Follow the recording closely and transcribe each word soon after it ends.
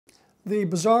The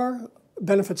Bazaar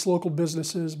benefits local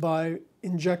businesses by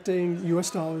injecting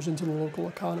US dollars into the local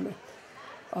economy.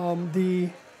 The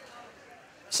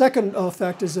second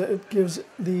effect is that it gives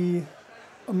an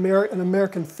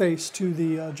American face to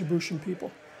the Djiboutian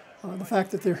people. The fact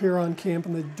that they're here on camp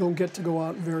and they don't get to go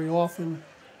out very often,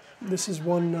 this is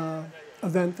one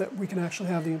event that we can actually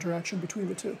have the interaction between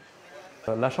the two.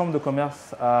 La Chambre de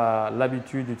commerce a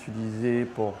l'habitude d'utiliser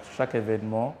pour chaque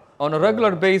événement. On a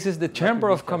regular basis, the Chamber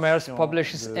of Commerce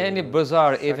publishes any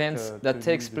bazaar events that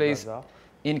takes place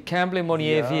in Camp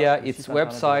Lemonnier via its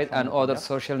website and other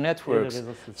social networks,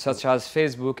 such as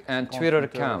Facebook and Twitter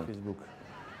accounts.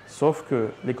 Sauf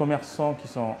que les commerçants qui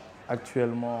sont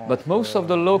But most of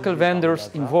the local vendors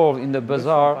involved in the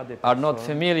bazaar are not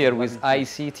familiar with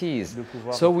ICTs,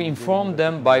 so we inform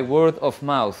them by word of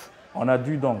mouth. On a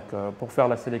dû donc, pour faire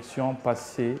la sélection,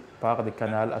 passer par des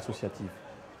canaux associatifs.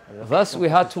 Thus, we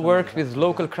had to work with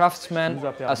local craftsmen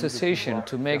association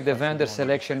to make the vendor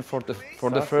selection for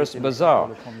the first bazaar.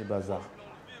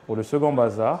 Pour le second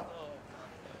bazar,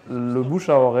 le bouche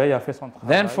à oreille a fait son travail.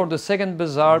 Then for the second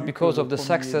bazaar, because of the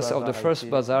success of the first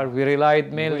bazaar, we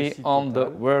relied mainly on the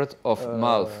word of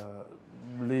mouth.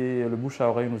 Le bouche à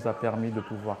oreille nous a permis de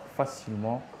pouvoir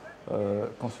facilement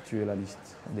constituer la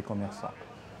liste des commerçants.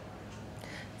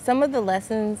 Some of the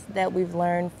lessons that we've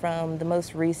learned from the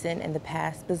most recent and the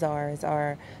past bazaars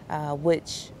are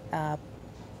which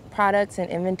products and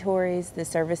inventories the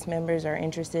service members are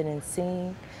interested in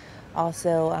seeing.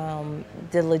 Also,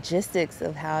 the logistics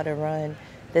of how to run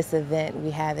this event. We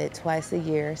have it twice a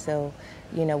year, so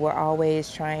we're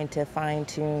always trying to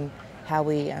fine-tune how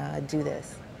we do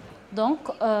this. Donc,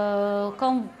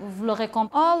 comme vous l'aurez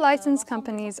compris, all licensed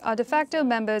companies are de facto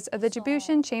members of the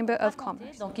Djiboutian Chamber of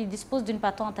Commerce. Donc, ils disposent d'une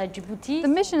patente à Djibouti. The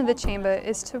mission of the chamber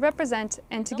is to represent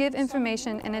and to give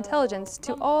information and intelligence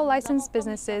to all licensed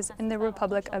businesses in the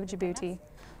Republic of Djibouti.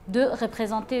 De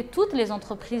représenter toutes les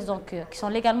entreprises qui sont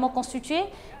légalement constituées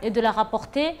et de leur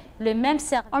apporter le même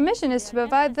service. Our mission is to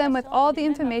provide them with all the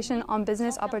information on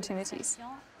business opportunities.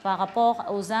 Par rapport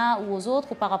aux uns ou aux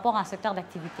autres ou par rapport à un secteur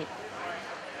d'activité.